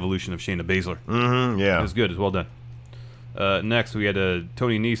seeing the evolution of Shayna Baszler. Mm-hmm, yeah. It was good. It was well done. Next, we had a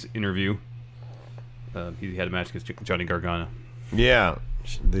Tony Nese interview. He had a match against Johnny Gargano. Yeah.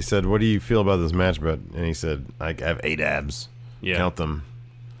 They said, what do you feel about this match? And he said, I have 8 abs. Yeah. Count them.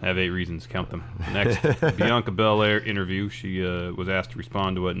 I have 8 reasons. Count them. Next, Bianca Belair interview. She was asked to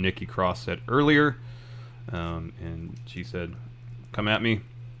respond to what Nikki Cross said earlier. And she said, come at me.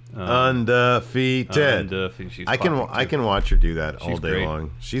 Undefeated. She's I can watch her do that all day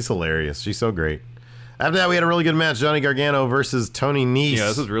long. She's hilarious. She's so great. After that, we had a really good match. Johnny Gargano versus Tony Nese. Yeah,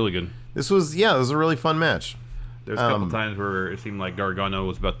 this was really good. This was a really fun match. There's a couple times where it seemed like Gargano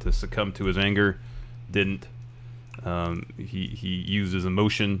was about to succumb to his anger. Didn't. He used his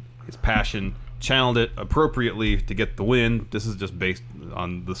emotion, his passion, channeled it appropriately to get the win. This is just based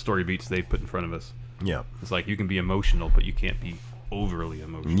on the story beats they put in front of us. Yeah. It's like you can be emotional, but you can't be overly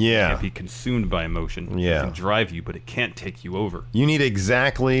emotional. Yeah. You can't be consumed by emotion. Yeah. It can drive you, but it can't take you over. You need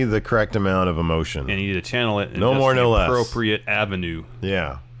exactly the correct amount of emotion. And you need to channel it in no more, no less. Appropriate avenue.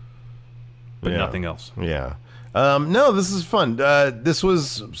 Yeah. But nothing else. Yeah. No, this is fun. This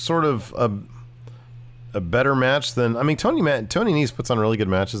was sort of a better match than... I mean, Tony Nese puts on really good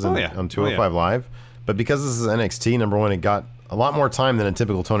matches on 205 Live. But because this is NXT, number one, it got a lot more time than a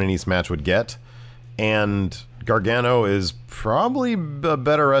typical Tony Nese match would get. And Gargano is probably a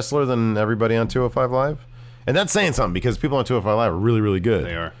better wrestler than everybody on 205 Live. And that's saying something because people on 205 Live are really, really good.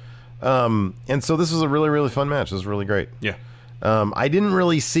 They are. And so this was a really, really fun match. It was really great. Yeah. I didn't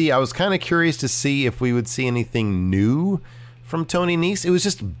really see... I was kind of curious to see if we would see anything new from Tony Nese. It was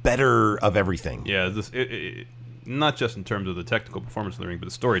just better of everything. Yeah, not just in terms of the technical performance in the ring, but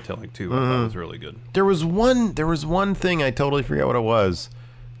the storytelling too. I thought was really good. There was one thing, I totally forget what it was,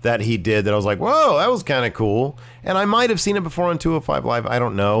 that he did that I was like, whoa, that was kind of cool. And I might have seen it before on 205 Live. I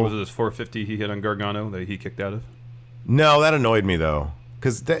don't know. Was it this 450 he hit on Gargano that he kicked out of? No, that annoyed me though.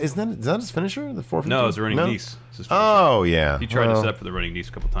 Because is that his finisher? The 450? No, it's a running Nese. Oh, yeah. He tried to set up for the running Nese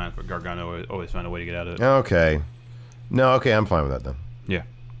a couple times, but Gargano always found a way to get out of it. Okay. No, okay, I'm fine with that then. Yeah.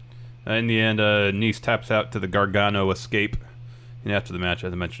 In the end, Nese taps out to the Gargano escape. And after the match,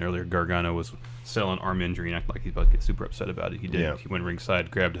 as I mentioned earlier, Gargano was selling arm injury and acted like he's about to get super upset about it. He did. Yeah. He went ringside,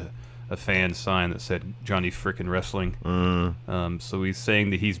 grabbed a fan sign that said Johnny Frickin' Wrestling. So he's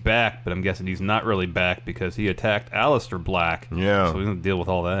saying that he's back, but I'm guessing he's not really back because he attacked Aleister Black. Yeah. So he's going to deal with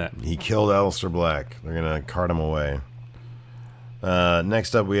all that. He killed Aleister Black. They're going to cart him away.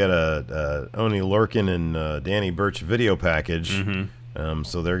 Next up, we had a Oney Lorcan and Danny Burch video package.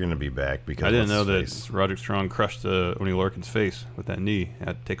 So they're going to be back because I didn't know that Roderick Strong crushed Oney Lorcan's face with that knee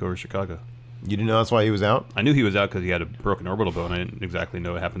at TakeOver Chicago. You didn't know that's why he was out? I knew he was out because he had a broken orbital bone. I didn't exactly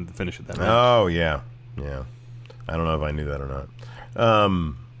know what happened to finish at that match. Oh, yeah. Yeah. I don't know if I knew that or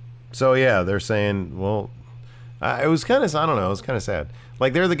not. So, yeah, they're saying, well, it was kind of, I don't know, it was kind of sad.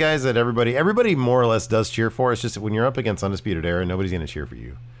 Like, they're the guys that everybody more or less does cheer for. It's just that when you're up against Undisputed Era, nobody's going to cheer for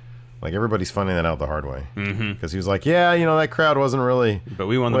you. Like, everybody's finding that out the hard way. Because he was like, yeah, that crowd wasn't really But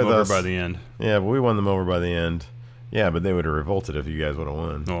we won them over by the end. Yeah, but we won them over by the end. Yeah, but they would have revolted if you guys would have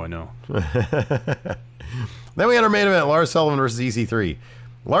won. Oh, I know. Then we had our main event, Lars Sullivan versus EC3.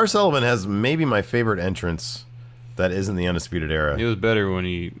 Lars Sullivan has maybe my favorite entrance that isn't the Undisputed Era. It was better when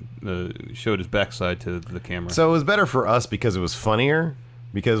he showed his backside to the camera. So it was better for us because it was funnier,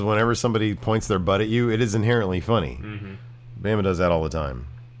 because whenever somebody points their butt at you, it is inherently funny. Mm-hmm. Bama does that all the time,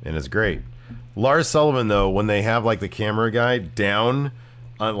 and it's great. Lars Sullivan, though, when they have like the camera guy down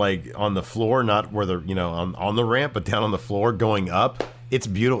on the floor, not where the on the ramp, but down on the floor going up, it's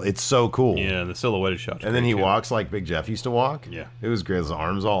beautiful. It's so cool. Yeah, the silhouette shot. And then he walks like Big Jeff used to walk. Yeah, it was great. His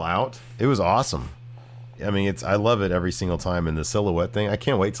arms all out. It was awesome. I mean, I love it every single time. In the silhouette thing, I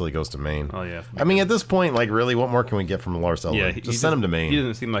can't wait till he goes to Maine. Oh yeah. I mean, at this point, like, really, what more can we get from Lars Sullivan? Yeah, just send him to Maine. He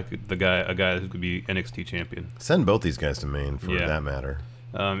doesn't seem like a guy who could be NXT champion. Send both these guys to Maine for that matter.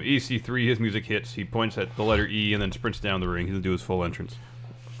 EC3, his music hits. He points at the letter E and then sprints down the ring. He doesn't do his full entrance.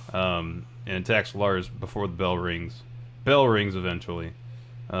 And attacks Lars before the bell rings. Bell rings eventually.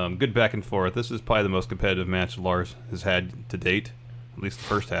 Good back and forth. This is probably the most competitive match Lars has had to date, at least the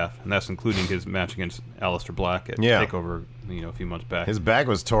first half, and that's including his match against Aleister Black at TakeOver, a few months back. His back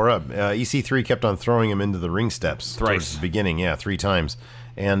was tore up. EC3 kept on throwing him into the ring steps towards the beginning. 3 times.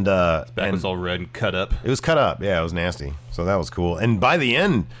 And his back was all red and cut up. It was cut up. Yeah, it was nasty. So that was cool. And by the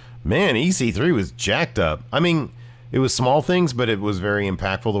end, man, EC3 was jacked up. I mean, it was small things, but it was very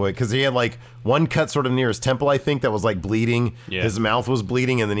impactful the way, because he had like one cut sort of near his temple, I think, that was like bleeding. Yeah. His mouth was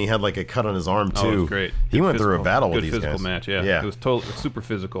bleeding, and then he had like a cut on his arm too. Oh, it was great. He went through a battle with these guys. Good physical match. Yeah. It was super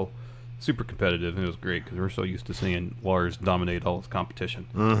physical, super competitive, and it was great because we're so used to seeing Lars dominate all his competition.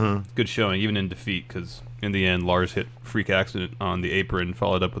 Mm-hmm. Good showing, even in defeat, because in the end, Lars hit freak accident on the apron,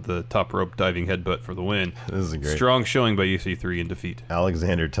 followed up with the top rope diving headbutt for the win. This is a great strong showing by EC3 in defeat.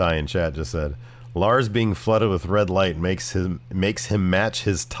 Alexander Ty in chat just said, Lars being flooded with red light makes him match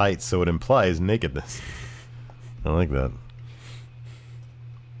his tights, so it implies nakedness. I like that.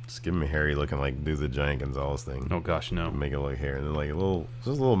 Just give him a hairy looking, like, do the Giant Gonzalez thing. Oh gosh, no. Make it look hair, and then like just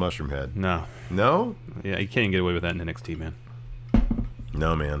a little mushroom head. No. No? Yeah, you can't get away with that in NXT, man.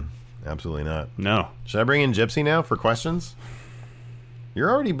 No, man. Absolutely not. No. Should I bring in Gypsy now for questions? You're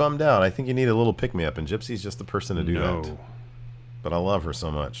already bummed out. I think you need a little pick-me-up, and Gypsy's just the person to do that. But I love her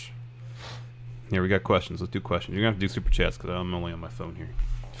so much. Here, we got questions. Let's do questions. You're going to have to do super chats because I'm only on my phone here.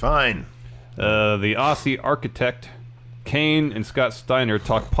 Fine. The Aussie architect, Kane and Scott Steiner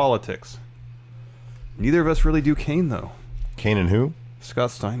talk politics. Neither of us really do Kane, though. Kane and who?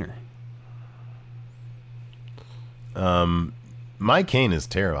 Scott Steiner. My Kane is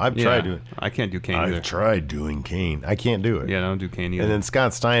terrible. I've tried doing. I can't do Kane either. I've tried doing Kane. I can't do it. Yeah, I don't do Kane either. And then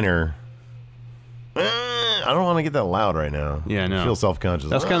Scott Steiner. I don't want to get that loud right now. Yeah, no. I feel self-conscious.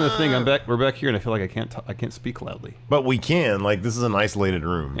 That's kind of the thing. We're back here, and I feel like I can't speak loudly. But we can. Like, this is an isolated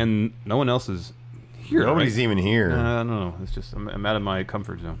room, and no one else is here. Nobody's even here. I don't know. It's just I'm out of my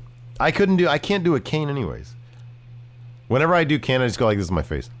comfort zone. I can't do a Kane anyways. Whenever I do Kane, I just go like this in my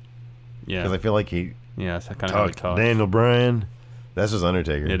face. Yeah. Because I feel like he. Yeah, that's kind of how he talks. Daniel Bryan. That's just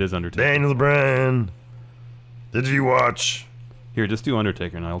Undertaker. It is Undertaker. Daniel Bryan. Did you watch? Here, just do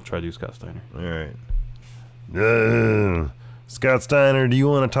Undertaker, and I'll try to do Scott Steiner. All right. Scott Steiner, do you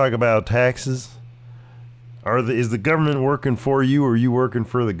want to talk about taxes? Is the government working for you, or are you working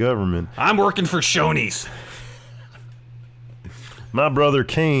for the government? I'm working for Shoney's. My brother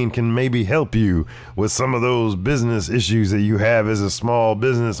Kane can maybe help you with some of those business issues that you have as a small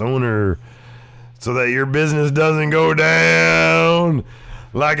business owner, so that your business doesn't go down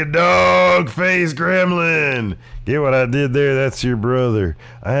like a dog-faced gremlin. Get what I did there? That's your brother.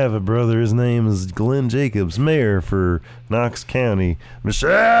 I have a brother. His name is Glenn Jacobs, mayor for Knox County.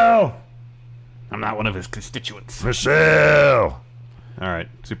 Michelle! I'm not one of his constituents. Michelle! All right,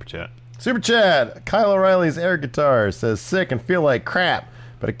 super chat. Super chat. Kyle O'Reilly's air guitar says, sick and feel like crap,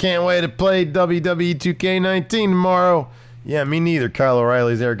 but I can't wait to play WWE 2K19 tomorrow. Yeah, me neither, Kyle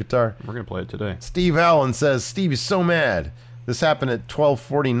O'Reilly's air guitar. We're going to play it today. Steve Allen says, Steve is so mad. This happened at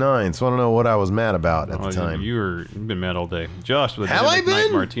 12:49, so I don't know what I was mad about at the time. You've been mad all day. Josh with Have I been?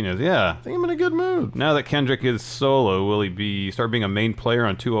 Knight Martinez. Yeah. I think I'm in a good mood. Now that Kendrick is solo, will he start being a main player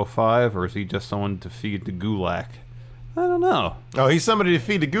on 205, or is he just someone to feed the Gulak? I don't know. Oh, he's somebody to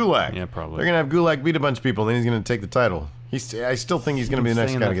feed the Gulak. Yeah, probably. They're going to have Gulak beat a bunch of people, then he's going to take the title. I still think he's going to be the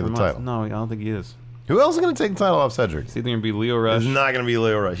next guy to get the title. No, I don't think he is. Who else is going to take the title off Cedric? It's either going to be Leo Rush. It's not going to be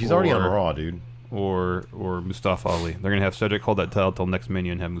Leo Rush. He's already on Raw, dude. Or Mustafa Ali. They're going to have Cedric hold that title till next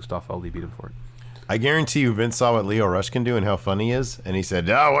Mania and have Mustafa Ali beat him for it. I guarantee you Vince saw what Leo Rush can do and how funny he is, and he said,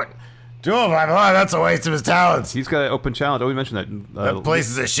 oh, what? 205 Live, that's a waste of his talents. He's got an open challenge. Oh, we mentioned that. That place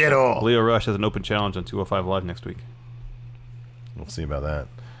is a shithole. Leo Rush has an open challenge on 205 Live next week. We'll see about that.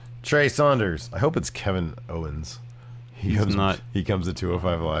 Trey Saunders. I hope it's Kevin Owens. He comes to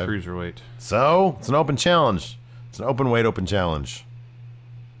 205 Live. Cruiserweight. So, it's an open challenge. It's an open weight open challenge.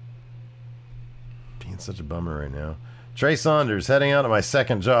 Being such a bummer right now. Trey Saunders, heading out to my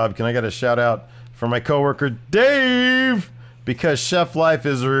second job. Can I get a shout out for my coworker Dave? because chef life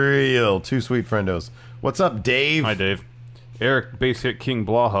is real. Too sweet, friendos. What's up, Dave? Hi, Dave. Eric, Base Hit King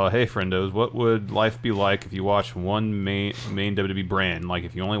Blaha. Hey, friendos. What would life be like if you watched one main WWE brand? Like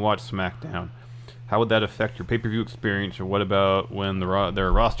if you only watch SmackDown. How would that affect your pay-per-view experience? Or what about when there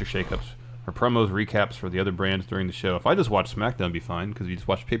are roster shakeups or promos, recaps for the other brands during the show? If I just watch SmackDown, it'd be fine because you just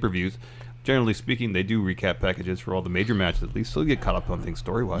watch pay-per-views. Generally speaking, they do recap packages for all the major matches at least, so you get caught up on things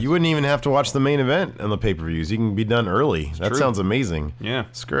story-wise. You wouldn't even have to watch the main event on the pay-per-views. You can be done early. That sounds amazing. Yeah.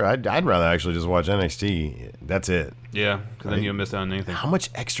 Screw. I'd rather actually just watch NXT. That's it. Yeah, because then you don't miss out on anything. How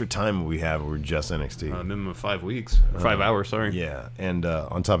much extra time would we have if we were just NXT? Minimum of 5 weeks. 5 hours, sorry. Yeah, and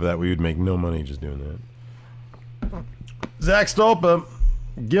on top of that, we would make no money just doing that. Zach Stolpa,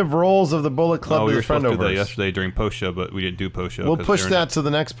 give rolls of the Bullet Club to the We were supposed to do that friendoverse. yesterday during post-show, but we didn't do post-show. We'll push that to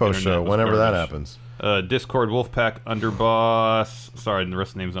the next post-show, whenever that happens. Discord Wolfpack Underboss. Sorry, the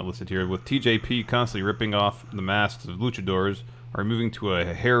rest of the name's not listed here. With TJP constantly ripping off the masks of luchadors, are moving to a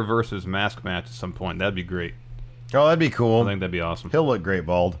hair versus mask match at some point. That'd be great. Oh, that'd be cool. I think that'd be awesome. He'll look great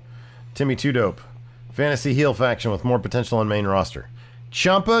bald. Timmy Two Dope. Fantasy heel faction with more potential on main roster.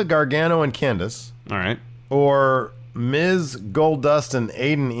 Ciampa, Gargano, and Candice. All right. Or Miz, Goldust, and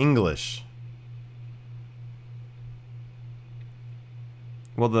Aiden English.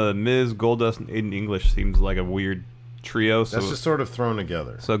 Well, the Miz, Goldust, and Aiden English seems like a weird trio. So That's just sort of thrown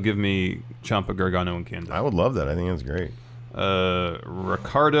together. So give me Ciampa, Gargano, and Candice. I would love that. I think that's great.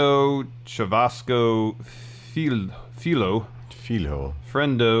 Ricardo, Chavasco, Philo.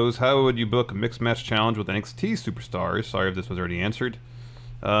 Friendos, how would you book a mixed match challenge with NXT superstars? Sorry if this was already answered.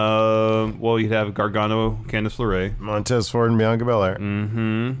 Well, you'd have Gargano, Candice LeRae, Montez Ford, and Bianca Belair.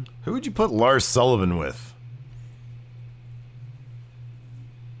 Mm-hmm. Who would you put Lars Sullivan with?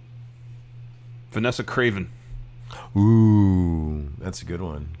 Vanessa Craven. Ooh, that's a good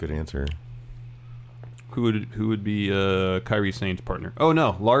one. Good answer. Who would be Kairi Sane's partner? Oh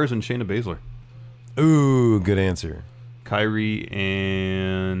no, Lars and Shayna Baszler. Ooh, good answer. Kairi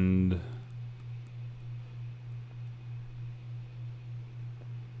and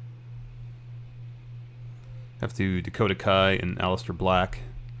have to Dakota Kai and Aleister Black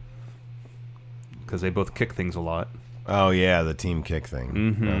because they both kick things a lot. Oh yeah, the team kick thing.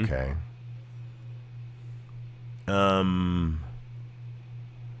 Mm-hmm. Okay.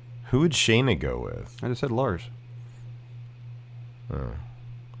 Who would Shayna go with? I just said Lars. Oh.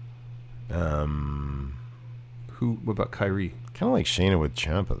 What about Kyrie? Kind of like Shayna with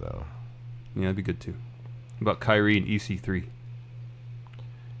Ciampa though. Yeah, that'd be good too. What about Kyrie and EC3?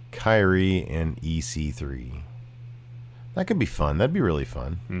 Kyrie and EC3. That could be fun. That'd be really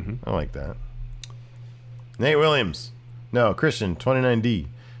fun. Mm-hmm. I like that. Nate Williams. No, Christian, 29D.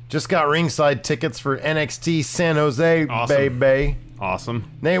 Just got ringside tickets for NXT San Jose, Awesome. baby. Awesome.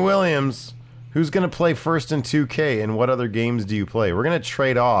 Nate Williams. Who's going to play first in 2K, and what other games do you play? We're going to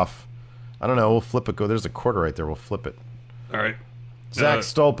trade off. I don't know. We'll flip it. There's a quarter right there. We'll flip it. All right. Zach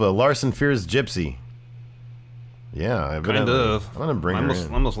Stolpa. Larson fears Gypsy. Yeah, Kind of. I'm going to bring her in.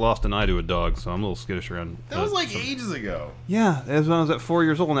 I almost lost an eye to a dog, so I'm a little skittish around. That was like ages ago. Yeah, as when I was at 4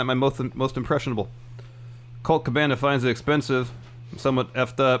 years old, and at my most impressionable. Colt Cabana finds it expensive, somewhat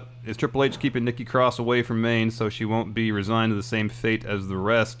effed up. Is Triple H keeping Nikki Cross away from Maine so she won't be resigned to the same fate as the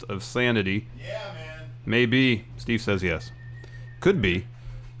rest of Sanity? Yeah, man. Maybe. Steve says yes. Could be.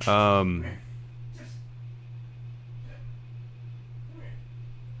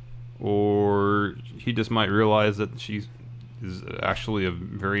 Or he just might realize that she is actually a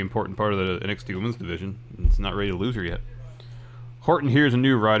very important part of the NXT Women's division. And it's not ready to lose her yet. Horton here's a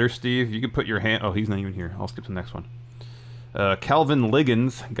new rider. Steve, you can put your hand... Oh, he's not even here. I'll skip to the next one. Calvin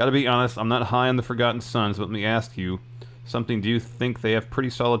Liggins. Gotta be honest, I'm not high on the Forgotten Sons, but let me ask you something. Do you think they have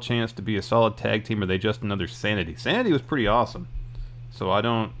pretty solid chance to be a solid tag team, or are they just another Sanity? Sanity was pretty awesome. So I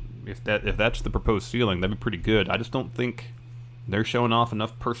don't... If that's the proposed ceiling, that'd be pretty good. I just don't think they're showing off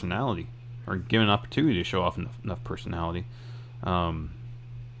enough personality, or given an opportunity to show off enough personality. So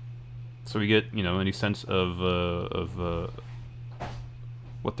we get, any sense of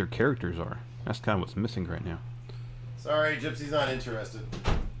what their characters are. That's kind of what's missing right now. Sorry, Gypsy's not interested.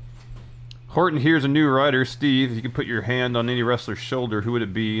 Horton here's a new rider. Steve, if you could put your hand on any wrestler's shoulder, who would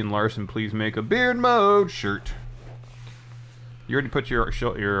it be? And Larson, please make a beard mode shirt. You already put your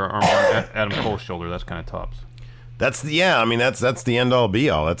arm on Adam Cole's shoulder. That's kind of tops. That's the end all be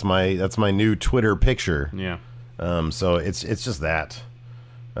all. That's my new Twitter picture. Yeah. So it's just that.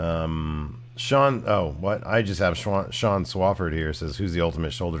 Sean, what? I just have Sean Swafford here. Says, who's the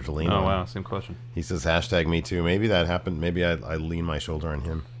ultimate shoulder to lean on? Oh, wow. Same question. He says, #me too. Maybe that happened. Maybe I lean my shoulder on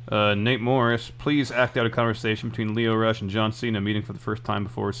him. Nate Morris, please act out a conversation between Leo Rush and John Cena meeting for the first time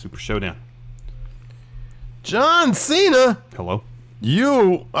before Super Showdown. John Cena? Hello?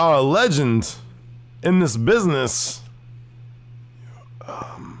 You are a legend in this business.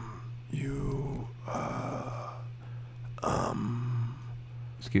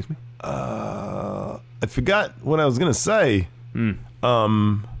 Excuse me? I forgot what I was going to say. That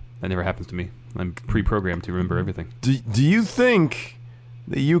never happens to me. I'm pre-programmed to remember everything. Do you think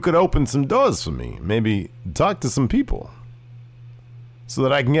that you could open some doors for me? Maybe talk to some people so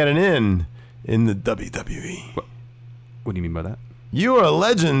that I can get an in the WWE. What do you mean by that? You are a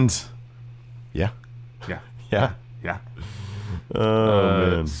legend. Yeah. Yeah. Yeah. Yeah.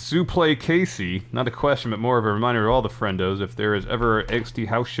 Man. Suplay Casey, not a question, but more of a reminder to all the friendos. If there is ever an XT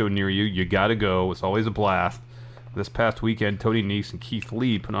house show near you, you gotta go. It's always a blast. This past weekend, Tony Nese and Keith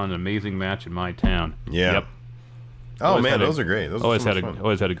Lee put on an amazing match in my town. Yeah. Yep. Oh, man, those are great. Those always are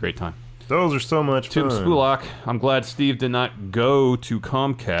always had a great time. Those are so much Tim fun. Spulak, I'm glad Steve did not go to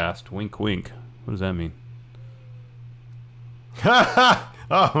Comcast. Wink, wink. What does that mean?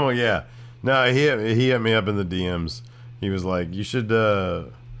 Oh, yeah. No, he hit me up in the DMs. He was like, you should,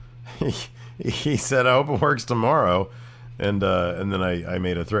 he said, I hope it works tomorrow. And then I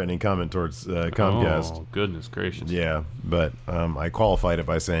made a threatening comment towards Comcast. Oh, goodness gracious. Yeah, but I qualified it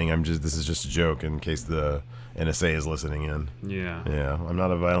by saying this is just a joke in case the NSA is listening in. Yeah. Yeah, I'm not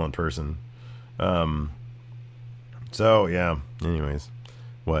a violent person. So, yeah, anyways.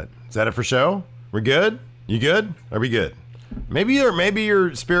 What? Is that it for show? We're good? You good? Are we good? Maybe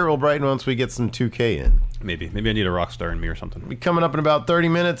your spirit will brighten once we get some 2K in. Maybe I need a rock star in me or something. Be coming up in about 30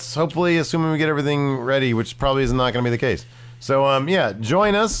 minutes, hopefully, assuming we get everything ready, which probably is not going to be the case. So, yeah,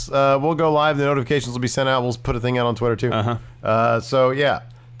 join us. We'll go live. The notifications will be sent out. We'll put a thing out on Twitter, too. So, yeah.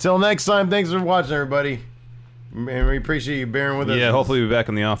 Till next time, thanks for watching, everybody. And we appreciate you bearing with us. Yeah, hopefully we'll be back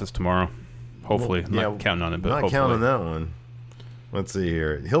in the office tomorrow. Hopefully. I'm not counting on it, but not hopefully. counting that one. Let's see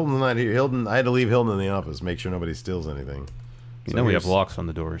here. Hilton's not here. I had to leave Hilton in the office, make sure nobody steals anything. You know we have locks on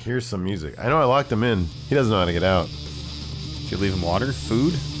the doors. Here's some music. I know I locked him in. He doesn't know how to get out. Did you leave him water?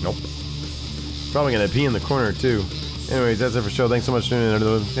 Food? Nope. Probably going to pee in the corner, too. Anyways, that's it for the show. Thanks so much for tuning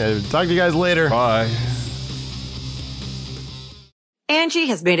in. Talk to you guys later. Bye. Angie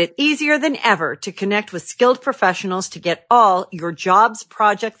has made it easier than ever to connect with skilled professionals to get all your jobs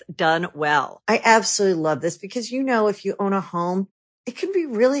projects done well. I absolutely love this because, if you own a home, it can be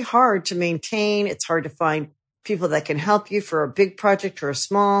really hard to maintain. It's hard to find people that can help you for a big project or a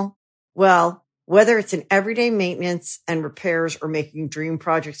small. Well, whether it's in everyday maintenance and repairs or making dream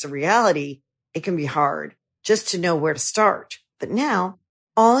projects a reality, it can be hard just to know where to start. But now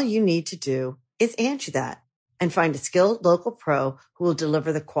all you need to do is Angie that and find a skilled local pro who will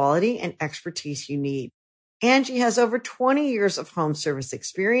deliver the quality and expertise you need. Angie has over 20 years of home service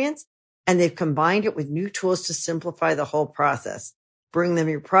experience, and they've combined it with new tools to simplify the whole process. Bring them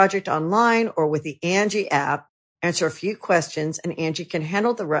your project online or with the Angie app. Answer a few questions, and Angie can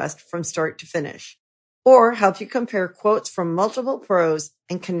handle the rest from start to finish. Or help you compare quotes from multiple pros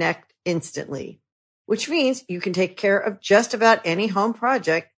and connect instantly. Which means you can take care of just about any home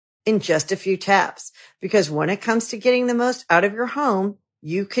project in just a few taps. Because when it comes to getting the most out of your home,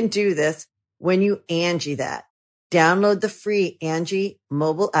 you can do this when you Angie that. Download the free Angie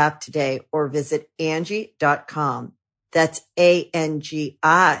mobile app today or visit Angie.com. That's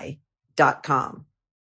ANGI.com.